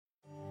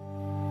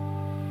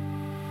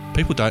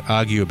people don't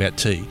argue about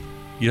tea.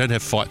 You don't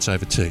have fights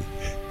over tea,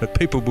 but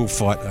people will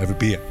fight over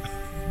beer.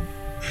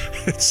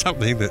 It's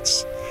something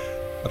that's,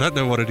 I don't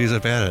know what it is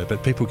about it,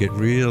 but people get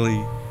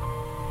really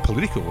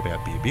political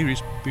about beer. Beer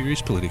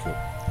is political.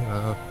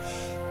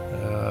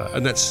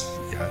 And that's,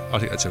 I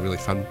think that's a really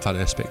fun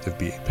aspect of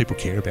beer. People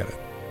care about it.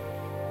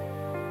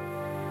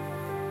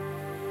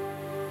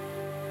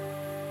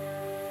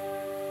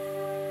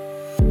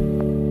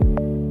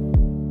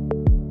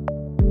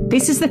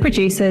 This is The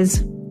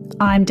Producers.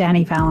 I'm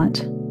Danny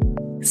Vallant.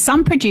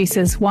 Some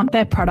producers want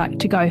their product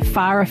to go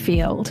far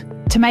afield,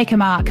 to make a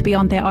mark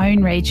beyond their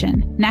own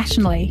region,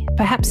 nationally,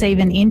 perhaps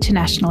even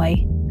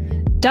internationally.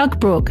 Doug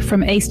Brook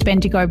from East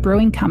Bendigo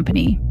Brewing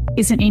Company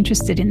isn't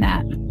interested in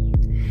that.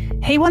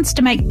 He wants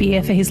to make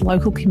beer for his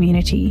local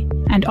community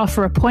and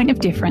offer a point of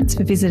difference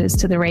for visitors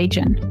to the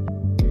region.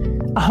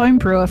 A home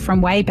brewer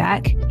from way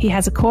back, he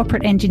has a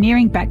corporate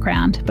engineering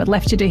background but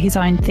left to do his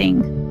own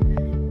thing.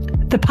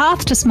 The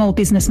path to small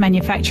business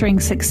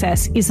manufacturing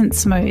success isn't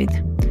smooth,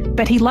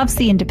 but he loves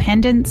the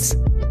independence,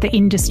 the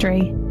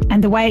industry,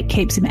 and the way it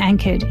keeps him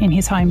anchored in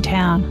his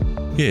hometown.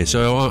 Yeah,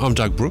 so I'm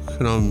Doug Brook,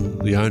 and I'm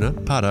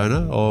the part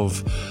owner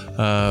of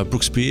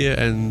Brooks Beer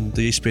and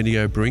the East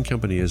Bendigo Brewing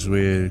Company, as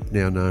we're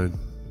now known.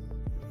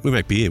 We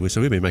make beer, so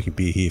we've been making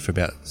beer here for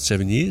about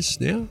 7 years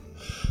now.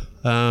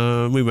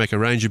 We make a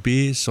range of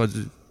beers,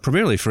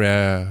 primarily for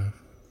our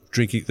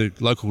the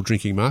local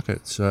drinking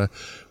market. So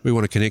we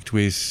want to connect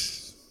with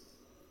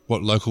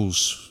what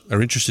locals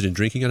are interested in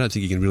drinking. I don't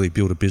think you can really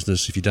build a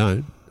business if you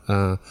don't.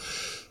 And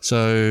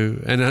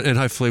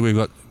hopefully we've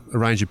got a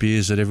range of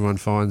beers that everyone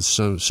finds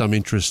some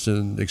interest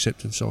and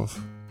acceptance of.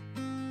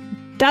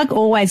 Doug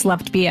always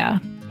loved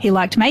beer. He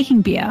liked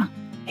making beer.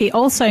 He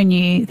also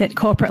knew that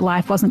corporate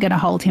life wasn't going to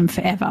hold him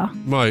forever.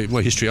 My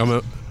history, I'm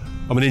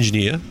an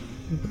engineer.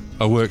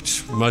 I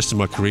worked most of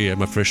my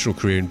professional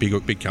career in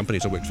big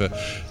companies. I worked for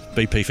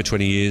BP for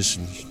 20 years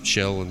and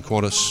Shell and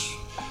Qantas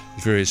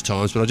at various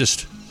times, but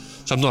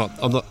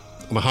I'm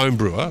a home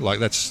brewer. Like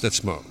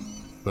that's my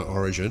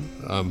origin.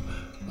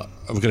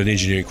 I've got an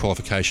engineering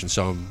qualification,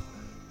 so I'm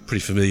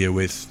pretty familiar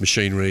with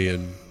machinery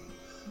and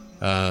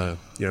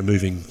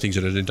moving things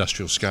at an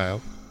industrial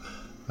scale.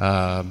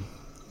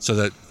 So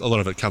that a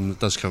lot of it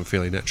does come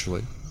fairly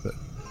naturally. But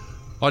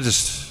I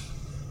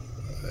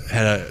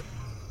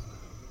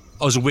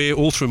was aware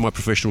all through my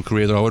professional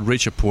career that I would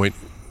reach a point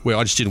where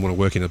I just didn't want to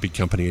work in a big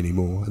company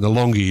anymore. And the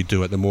longer you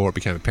do it, the more it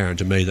became apparent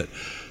to me that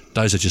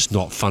those are just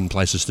not fun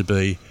places to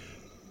be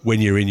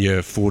when you're in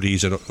your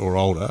 40s or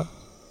older.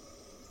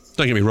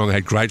 Don't get me wrong, I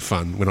had great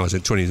fun when I was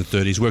in 20s and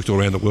 30s, worked all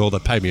around the world. They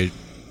paid me a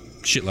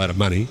shitload of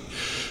money.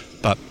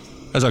 But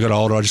as I got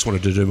older, I just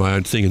wanted to do my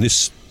own thing. And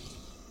this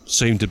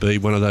seemed to be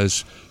one of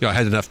those, I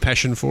had enough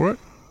passion for it.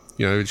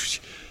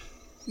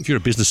 If you're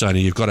a business owner,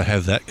 you've got to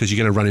have that, because you're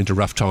going to run into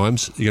rough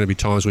times. You're going to be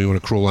times when you want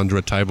to crawl under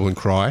a table and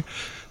cry.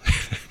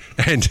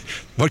 And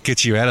what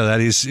gets you out of that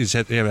is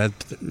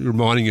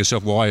reminding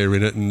yourself why you're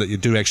in it and that you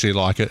do actually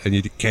like it and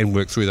you can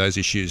work through those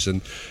issues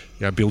and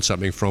build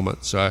something from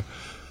it. So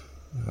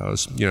I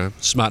was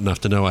smart enough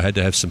to know I had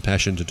to have some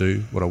passion to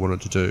do what I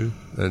wanted to do,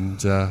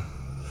 and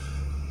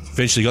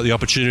eventually got the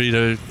opportunity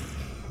to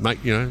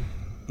make, it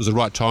was the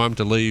right time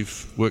to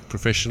leave work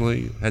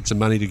professionally, had some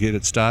money to get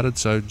it started,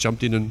 so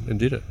jumped in and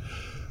did it.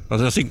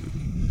 I think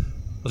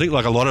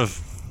like a lot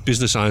of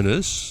business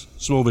owners,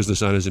 small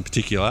business owners in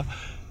particular,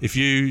 if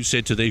you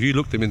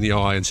looked them in the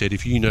eye and said,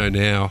 if you know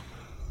now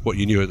what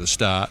you knew at the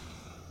start,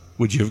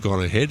 would you have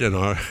gone ahead? And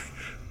I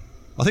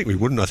think we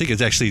wouldn't. I think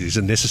it's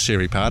a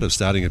necessary part of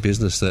starting a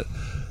business that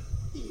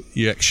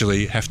you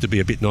actually have to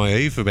be a bit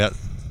naive about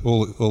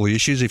all the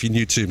issues. If you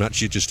knew too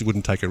much, you just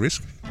wouldn't take a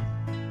risk.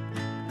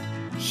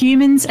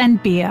 Humans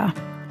and beer.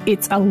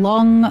 It's a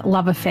long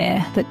love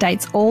affair that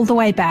dates all the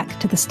way back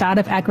to the start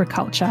of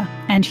agriculture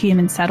and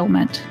human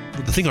settlement.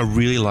 The thing I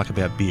really like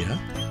about beer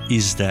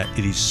is that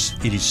it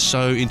is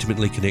so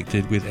intimately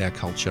connected with our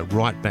culture,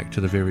 right back to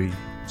the very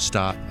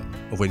start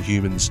of when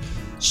humans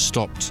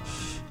stopped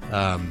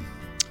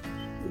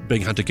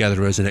being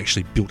hunter-gatherers and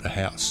actually built a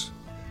house.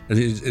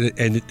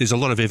 And there's a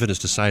lot of evidence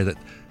to say that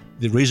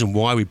the reason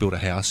why we built a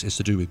house is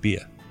to do with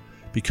beer,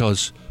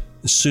 because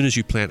as soon as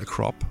you plant a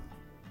crop,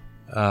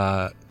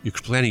 you're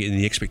planting it in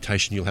the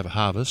expectation you'll have a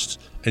harvest,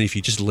 and if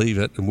you just leave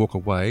it and walk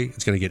away,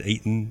 it's going to get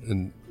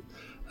eaten.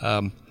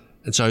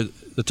 And so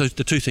the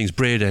two things,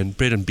 bread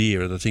and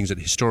beer, are the things that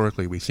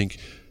historically we think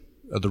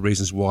are the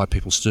reasons why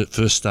people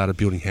first started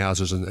building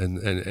houses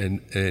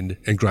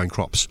and growing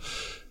crops.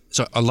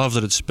 So I love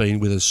that it's been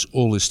with us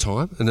all this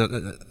time,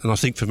 and I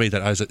think for me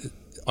that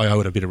I owe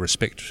it a bit of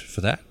respect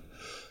for that.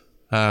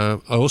 I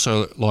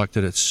also like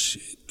that it's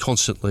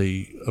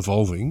constantly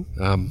evolving.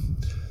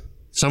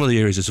 Some of the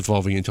areas it's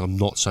evolving into I'm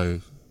not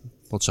so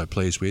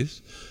pleased with,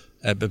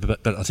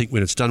 but I think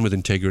when it's done with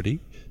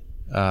integrity,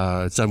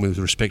 it's done with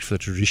respect for the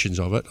traditions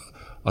of it,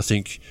 I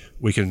think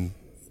we can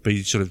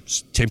be sort of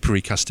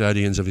temporary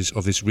custodians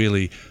of this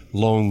really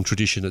long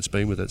tradition that's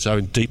been with it,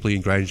 so deeply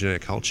ingrained in our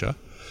culture.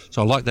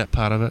 So I like that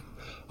part of it.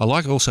 I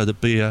like also that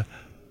beer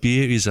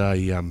is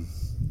a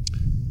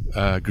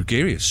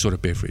gregarious sort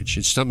of beverage.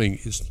 It's something.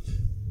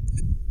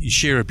 You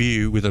share a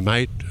beer with a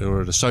mate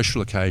or at a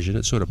social occasion.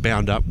 It's sort of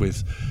bound up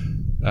with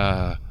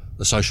the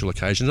social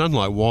occasion. And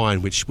unlike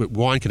wine, which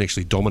wine can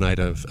actually dominate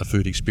a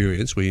food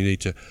experience, where you need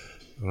to,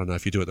 I don't know,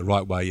 if you do it the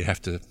right way, you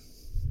have to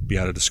be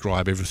able to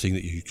describe everything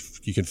that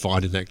you can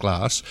find in that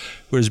glass.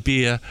 Whereas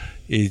beer,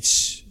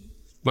 it's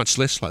much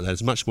less like that.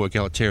 It's much more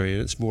egalitarian.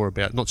 It's more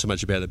about, not so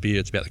much about the beer,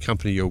 it's about the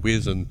company you're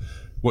with and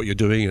what you're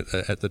doing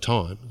at the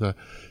time. So,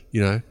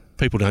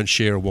 people don't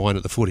share a wine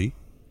at the footy,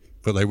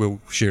 but they will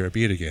share a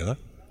beer together.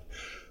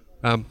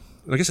 I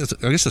guess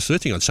the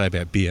third thing I'd say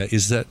about beer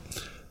is that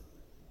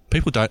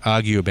people don't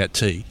argue about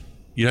tea.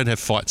 You don't have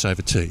fights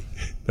over tea,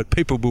 but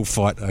people will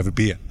fight over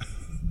beer.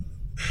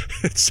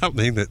 It's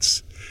something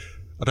that's,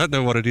 I don't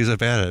know what it is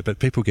about it, but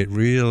people get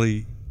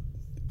really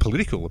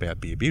political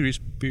about beer. Beer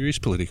is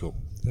political,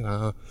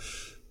 and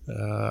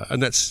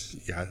that's,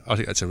 I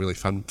think that's a really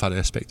fun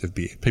aspect of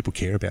beer. People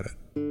care about it.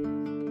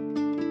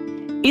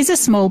 Is a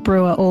small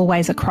brewer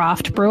always a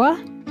craft brewer?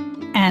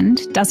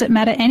 And does it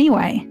matter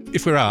anyway?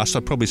 If we're asked,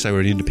 I'd probably say we're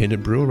an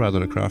independent brewer rather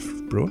than a craft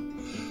brewer.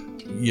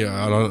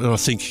 And I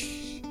think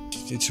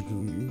it's a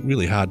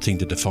really hard thing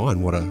to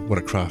define what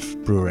a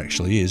craft brewer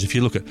actually is. If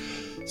you look at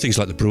things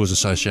like the Brewers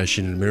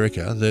Association in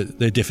America,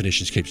 their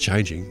definitions keep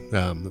changing.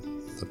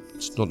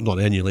 It's not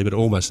annually, but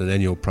almost an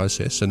annual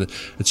process, and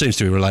it seems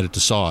to be related to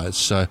size.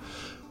 So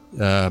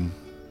I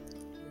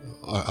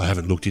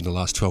haven't looked in the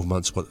last 12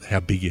 months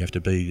how big you have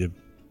to be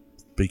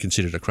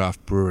considered a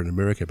craft brewer in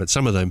America, but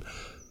some of them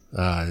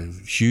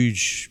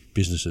huge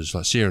businesses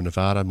like Sierra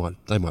Nevada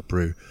might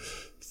brew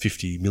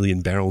 50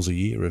 million barrels a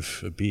year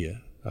of beer.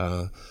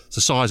 So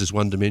size is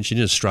one dimension.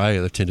 In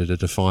Australia, they've tended to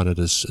define it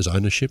as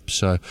ownership.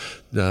 So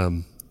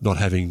not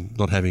having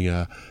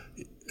a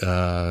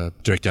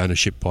direct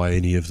ownership by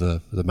any of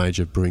the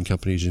major brewing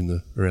companies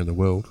around the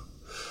world.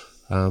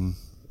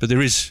 But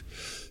there is,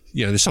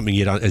 there's something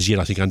as yet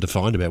I think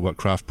undefined about what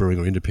craft brewing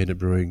or independent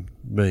brewing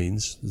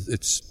means.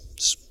 It's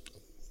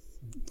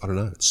I don't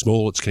know. It's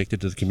small. It's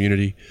connected to the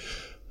community.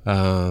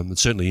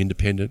 It's certainly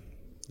independent.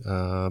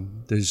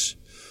 There's,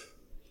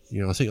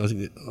 I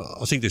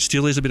think there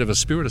still is a bit of a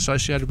spirit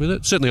associated with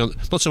it. Certainly,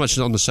 not so much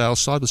on the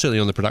sales side, but certainly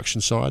on the production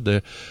side.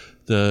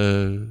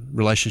 The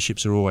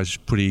relationships are always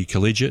pretty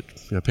collegiate.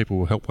 People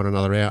will help one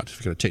another out. If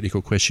you've got a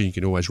technical question, you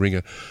can always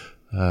ring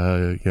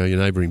your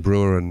neighbouring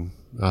brewer and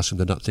ask them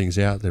to nut things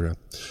out. There are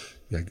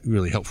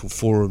really helpful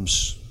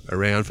forums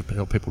around for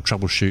help people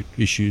troubleshoot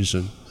issues,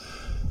 and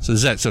so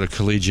there's that sort of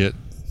collegiate,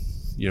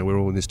 we're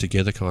all in this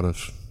together kind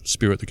of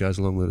spirit that goes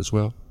along with it as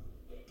well.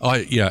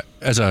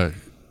 As a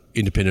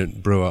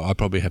independent brewer, I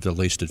probably have the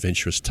least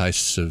adventurous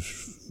tastes of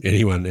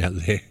anyone out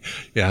there.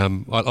 I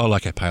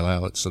like our pale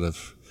ale. It's sort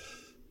of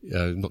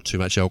not too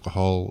much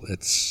alcohol.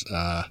 It's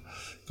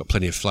got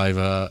plenty of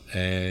flavour,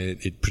 and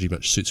it pretty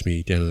much suits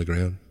me down to the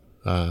ground.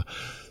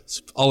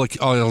 I'll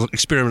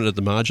experiment at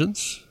the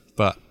margins,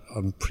 but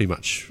I'm pretty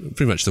much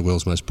the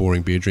world's most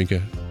boring beer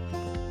drinker.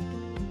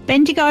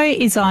 Bendigo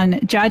is on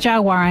Dja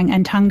Dja Wurrung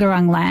and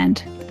Taungurung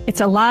land. It's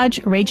a large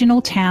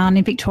regional town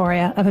in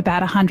Victoria of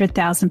about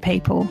 100,000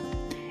 people.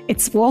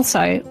 It's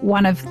also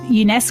one of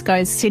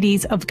UNESCO's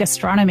cities of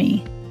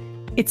gastronomy.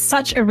 It's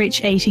such a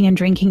rich eating and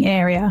drinking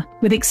area,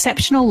 with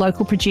exceptional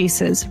local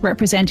producers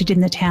represented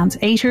in the town's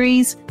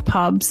eateries,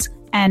 pubs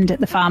and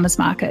the farmers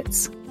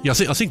markets. I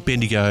think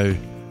Bendigo,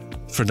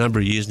 for a number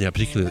of years now,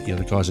 particularly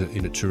the guys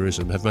in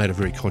tourism, have made a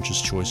very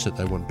conscious choice that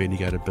they want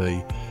Bendigo to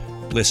be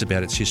less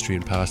about its history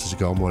and past as a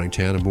gold mining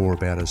town and more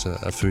about as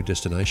a food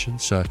destination.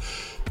 So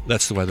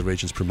that's the way the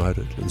region's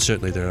promoted. And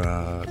certainly there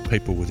are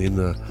people within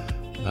the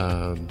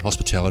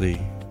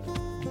hospitality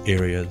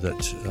area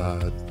that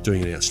are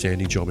doing an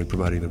outstanding job in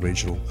promoting the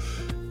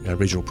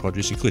regional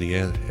produce, including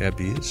our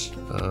beers.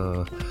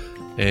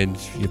 And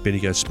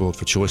Bendigo's spoiled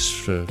for choice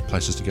for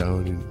places to go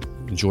and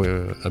enjoy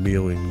a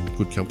meal in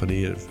good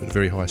company at a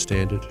very high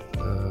standard.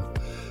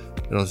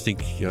 And I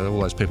think all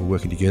those people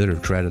working together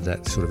have created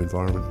that sort of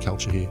environment and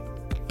culture here.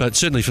 But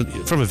certainly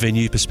from a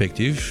venue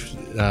perspective,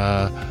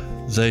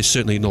 they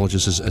certainly acknowledge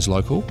us as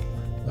local.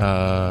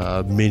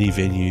 Many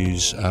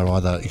venues are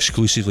either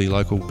exclusively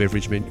local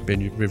beverage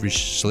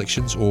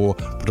selections or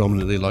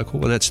predominantly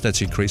local, and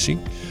that's increasing.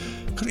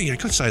 I've got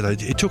to say though,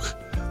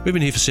 we've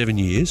been here for 7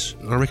 years,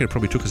 and I reckon it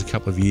probably took us a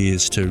couple of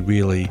years to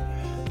really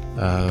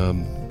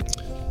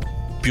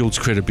build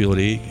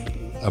credibility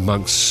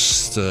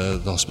amongst the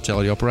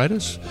hospitality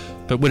operators.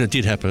 But when it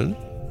did happen,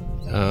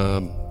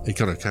 it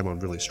kind of came on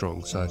really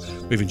strong. So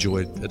we've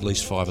enjoyed at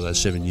least 5 of those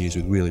 7 years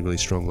with really, really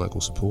strong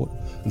local support.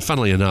 And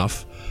funnily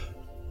enough,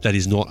 that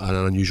is not an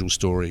unusual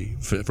story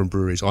from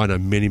breweries. I know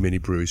many, many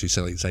breweries who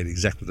say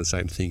exactly the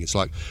same thing. It's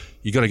like,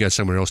 you got to go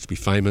somewhere else to be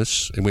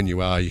famous, and when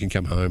you are, you can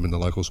come home and the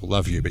locals will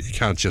love you, but you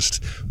can't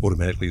just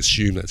automatically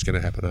assume that's going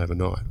to happen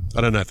overnight.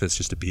 I don't know if it's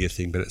just a beer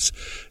thing, but it's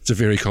a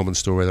very common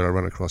story that I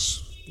run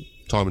across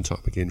time and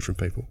time again from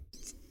people.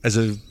 As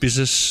a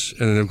business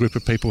and a group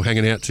of people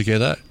hanging out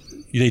together,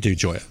 you need to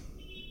enjoy it.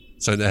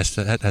 So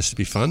that has to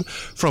be fun.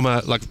 From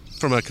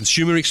a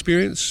consumer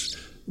experience,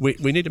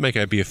 we need to make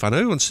our beer fun.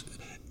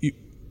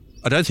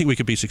 I don't think we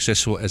could be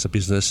successful as a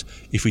business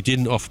if we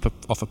didn't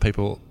offer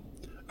people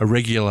a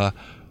regular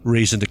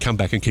reason to come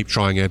back and keep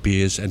trying our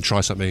beers and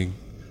try something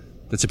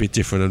that's a bit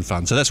different and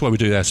fun. So that's why we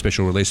do our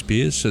special release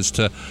beers, is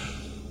to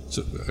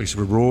I guess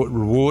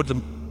reward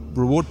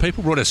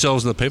people, reward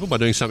ourselves and the people by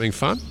doing something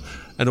fun,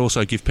 and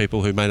also give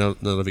people who may not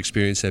have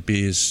experienced our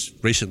beers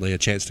recently a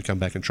chance to come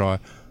back and try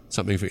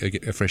something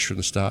fresh from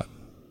the start.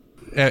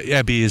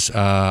 Our beers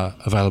are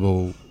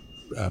available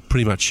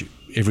pretty much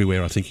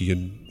everywhere. I think you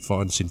can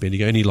find us in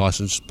Bendigo, any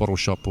licensed bottle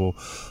shop or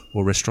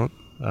restaurant.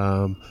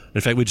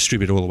 In fact, we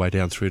distribute all the way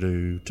down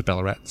through to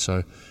Ballarat,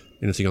 so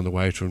anything on the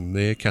way from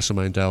there,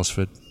 Castlemaine,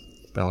 Daylesford,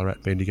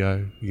 Ballarat,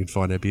 Bendigo, you can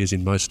find our beers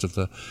in most of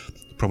the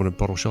prominent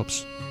bottle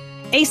shops.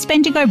 East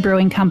Bendigo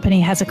Brewing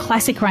Company has a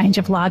classic range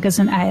of lagers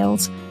and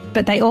ales,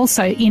 but they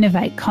also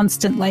innovate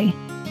constantly.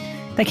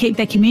 They keep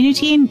their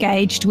community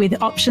engaged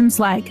with options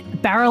like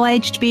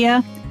barrel-aged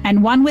beer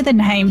and one with a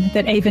name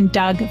that even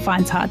Doug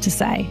finds hard to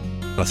say.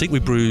 I think we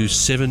brew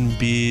 7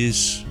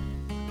 beers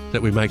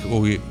that we make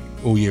all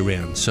year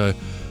round. So,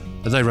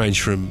 and they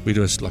range from, we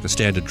do like a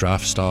standard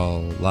draft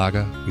style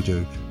lager. We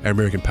do our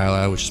American Pale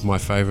Ale, which is my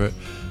favourite.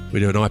 We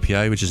do an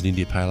IPA, which is an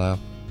India Pale Ale,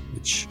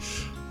 which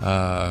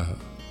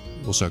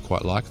also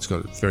quite like. It's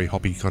got a very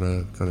hoppy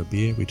kind of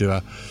beer. We do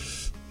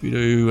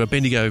a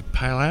Bendigo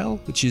Pale Ale,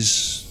 which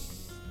is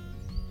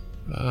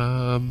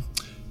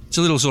it's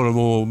a little sort of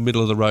more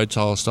middle of the road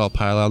style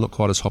pale ale, not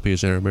quite as hoppy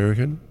as our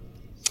American.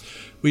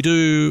 We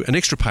do an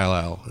extra pale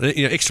ale.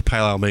 Extra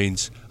pale ale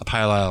means a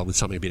pale ale with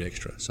something a bit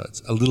extra. So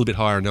it's a little bit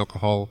higher in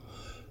alcohol.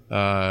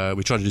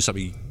 We try to do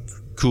something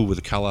cool with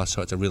the colour,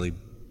 so it's a really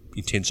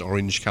intense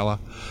orange colour,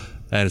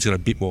 and it's got a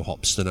bit more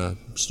hops than a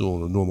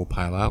normal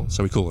pale ale.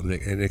 So we call it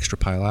an extra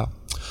pale ale.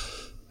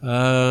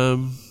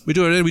 We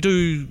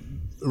do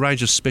a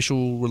range of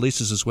special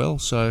releases as well.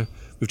 So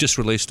we've just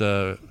released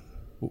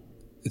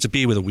it's a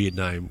beer with a weird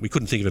name. We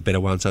couldn't think of a better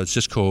one, so it's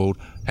just called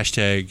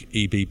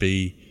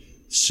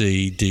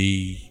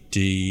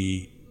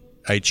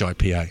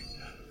 #EBBCDDHIPA,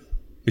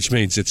 which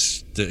means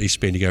it's the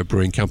East Bendigo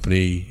Brewing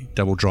Company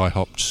Double Dry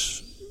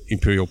Hopped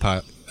Imperial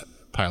Pale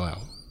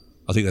Ale.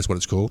 I think that's what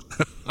it's called.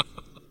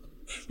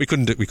 We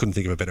couldn't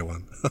think of a better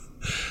one.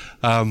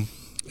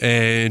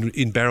 And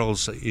in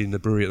barrels in the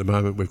brewery at the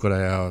moment, we've got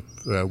our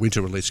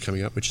winter release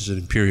coming up, which is an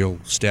Imperial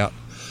Stout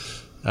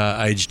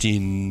aged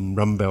in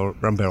rum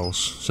barrels.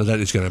 So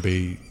that's going to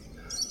be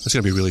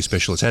really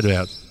special. It's had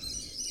about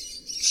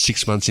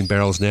 6 months in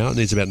barrels now. It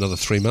needs about another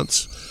 3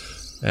 months,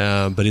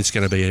 but it's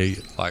going to be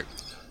like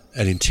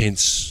an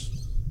intense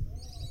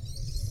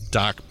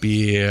dark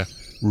beer,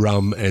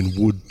 rum and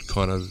wood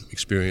kind of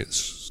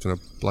experience. It's going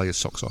to blow your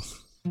socks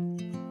off.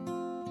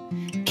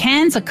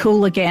 Cans are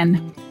cool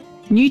again.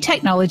 New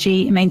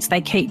technology means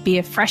they keep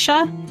beer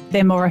fresher,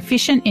 they're more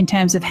efficient in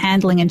terms of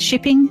handling and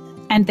shipping,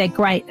 and they're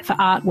great for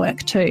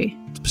artwork too.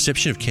 The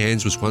perception of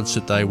cans was once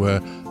that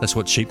that's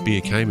what cheap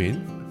beer came in.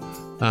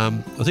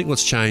 I think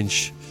what's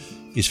changed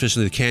is,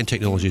 firstly, the can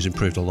technology has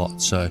improved a lot.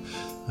 So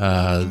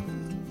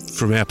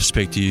from our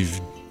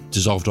perspective,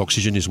 dissolved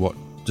oxygen is what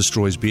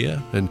destroys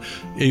beer, and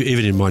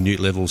even in minute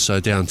levels, so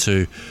down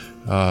to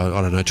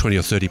 20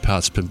 or 30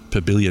 parts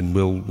per billion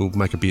will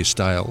make a beer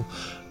stale.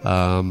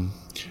 And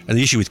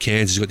the issue with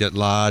cans is you've got that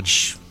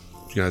large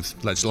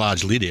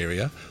lid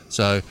area,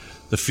 so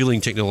the filling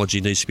technology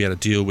needs to be able to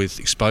deal with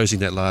exposing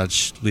that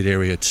large lid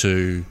area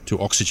to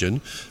oxygen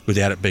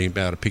without it being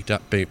picked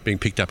up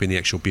in the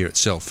actual beer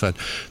itself. And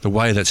the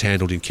way that's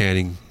handled in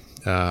canning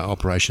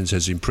operations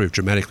has improved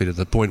dramatically to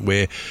the point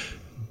where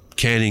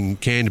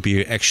canned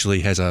beer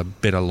actually has a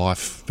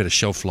better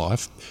shelf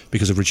life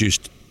because of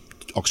reduced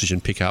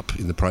oxygen pickup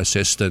in the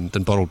process than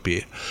bottled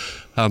beer.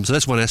 So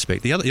that's one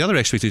aspect. The other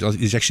aspect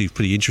is actually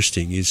pretty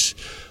interesting.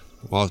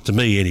 Well, to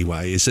me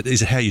anyway,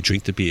 is how you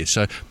drink the beer.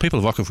 So people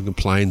have often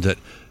complained that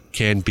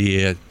canned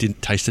beer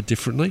tasted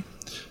differently,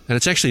 and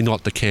it's actually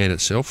not the can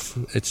itself.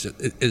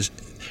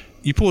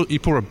 You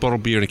pour a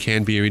bottled beer and a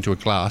canned beer into a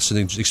glass and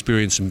then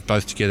experience them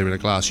both together in a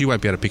glass. You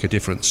won't be able to pick a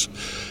difference.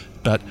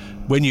 But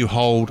when you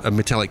hold a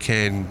metallic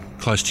can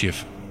close to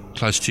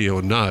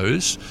your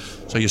nose,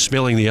 so you're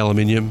smelling the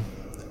aluminium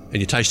and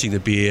you're tasting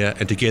the beer,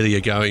 and together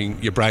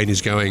your brain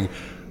is going,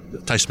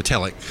 tastes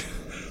metallic.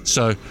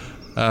 So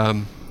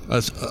I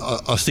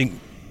think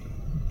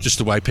just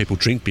the way people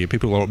drink beer,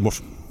 people are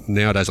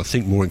nowadays, I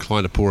think, more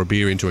inclined to pour a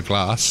beer into a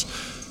glass,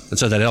 and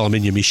so that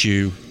aluminium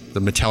issue,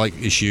 the metallic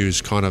issue,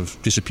 has kind of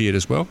disappeared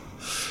as well.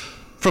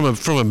 From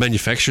a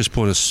manufacturer's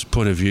point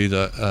of view,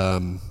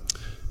 the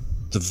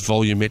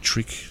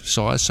volumetric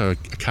size, so a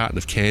carton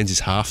of cans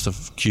is half the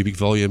cubic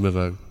volume of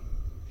a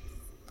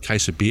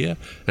case of beer,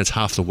 and it's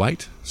half the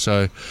weight.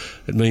 So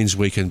it means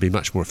we can be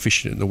much more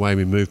efficient in the way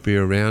we move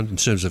beer around in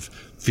terms of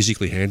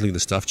physically handling the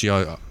stuff.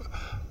 I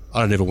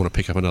don't ever want to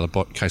pick up another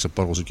case of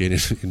bottles again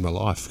in my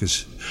life,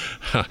 because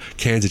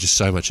cans are just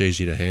so much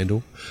easier to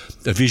handle.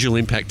 A visual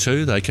impact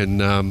too. They can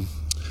you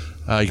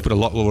can put a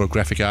lot more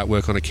graphic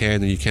artwork on a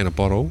can than you can a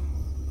bottle,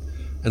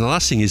 And the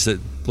last thing is that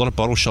a lot of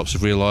bottle shops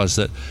have realised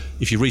that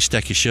if you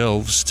restack your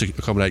shelves to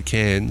accommodate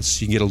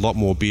cans, you can get a lot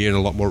more beer and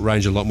a lot more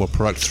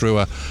product through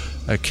a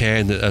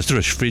can, through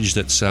a fridge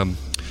that's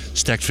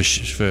stacked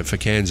for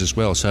cans as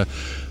well. So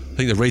I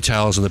think the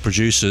retailers and the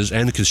producers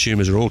and the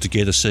consumers are all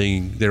together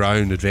seeing their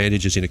own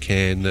advantages in a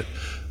can, that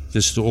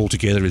this all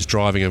together is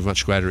driving a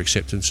much greater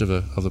acceptance of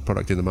the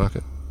product in the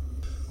market.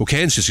 Well,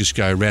 cans just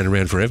go round and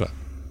round forever.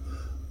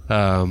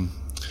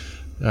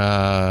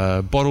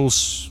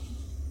 Bottles,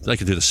 they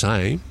can do the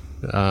same.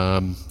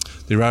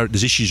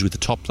 There's issues with the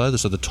top though.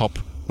 So the top,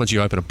 once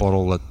you open a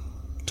bottle, the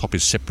top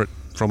is separate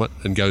from it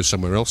and goes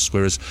somewhere else.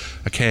 Whereas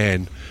a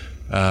can,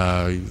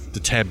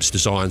 the tab's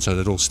designed so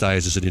that it all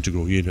stays as an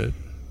integral unit.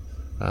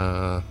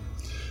 But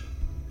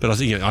I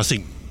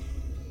think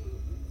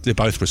they're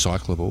both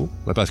recyclable.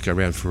 They both go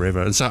around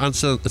forever, and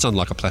so it's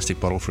unlike a plastic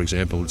bottle, for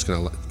example. It's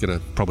going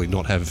to probably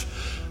not have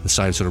the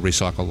same sort of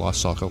recycle life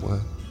cycle.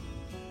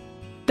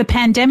 The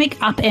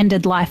pandemic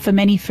upended life for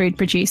many food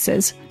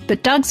producers,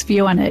 but Doug's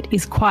view on it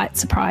is quite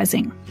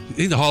surprising. I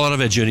think the highlight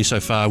of our journey so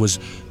far was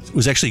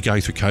actually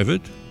going through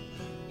COVID.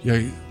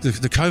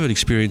 The COVID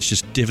experience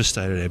just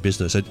devastated our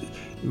business.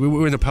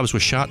 When the pubs were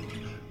shut,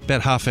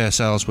 about half our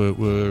sales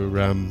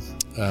were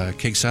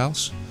keg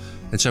sales,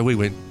 and so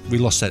we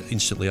lost that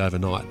instantly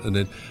overnight. And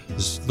then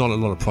there's not a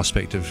lot of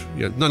prospect of,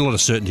 not a lot of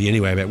certainty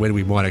anyway about when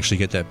we might actually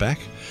get that back.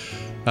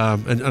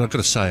 And I've got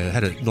to say,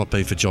 had it not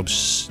been for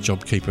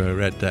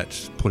JobKeeper at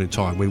that point in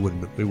time, we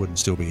wouldn't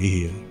still be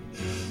here.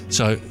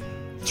 So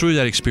through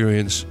that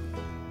experience,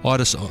 I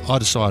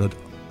decided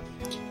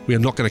we are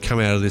not going to come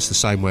out of this the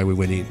same way we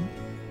went in,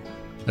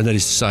 and that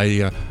is to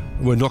say,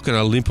 we're not going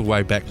to limp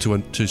away back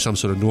to some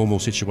sort of normal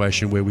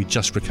situation where we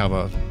just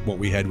recover what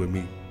we had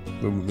when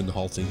the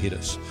whole thing hit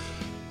us.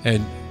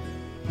 And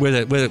where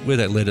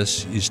that led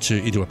us is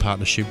into a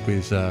partnership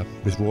with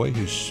Roy,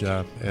 who's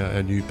our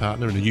new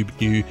partner, and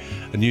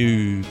a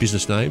new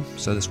business name.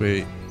 So that's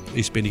where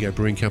East Bendigo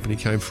Brewing Company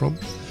came from.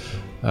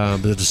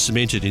 But it is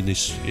cemented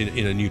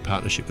in a new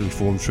partnership that we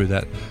formed through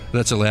that. And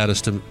that's allowed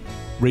us to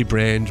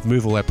rebrand,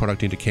 move all our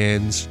product into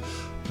cans,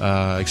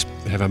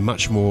 have a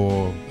much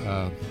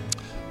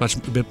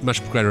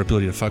greater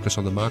ability to focus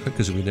on the market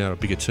because we're now a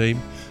bigger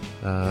team.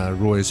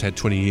 Roy has had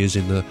 20 years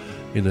at the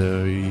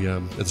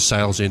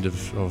sales end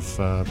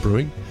of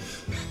brewing,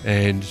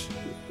 and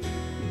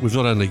we've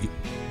not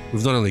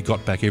only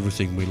got back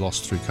everything we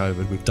lost through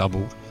COVID, we've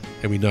doubled,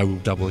 and we know we'll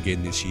double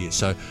again this year.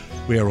 So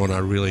we are on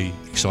a really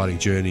exciting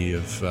journey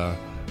of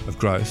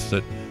growth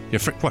that,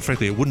 quite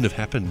frankly, it wouldn't have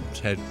happened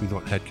had we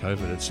not had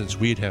COVID. It's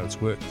weird how it's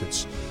worked.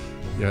 It's,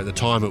 at the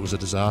time it was a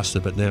disaster,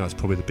 but now it's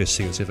probably the best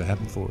thing that's ever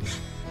happened for us.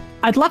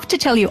 I'd love to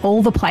tell you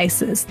all the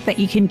places that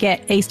you can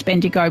get East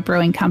Bendigo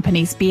Brewing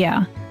Company's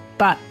beer,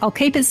 but I'll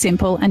keep it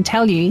simple and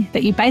tell you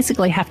that you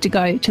basically have to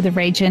go to the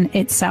region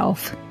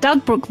itself.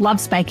 Doug Brook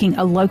loves making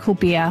a local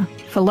beer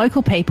for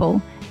local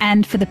people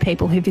and for the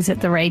people who visit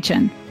the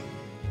region.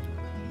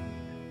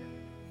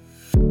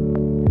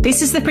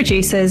 This is The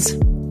Producers,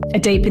 a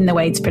Deep in the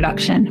Weeds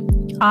production.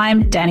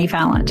 I'm Danny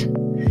Valent.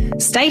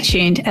 Stay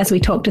tuned as we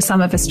talk to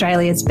some of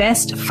Australia's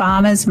best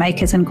farmers,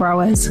 makers and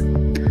growers.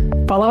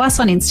 Follow us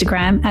on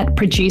Instagram at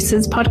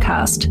Producers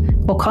Podcast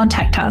or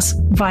contact us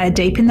via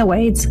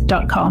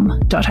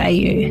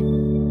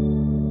deepintheweeds.com.au.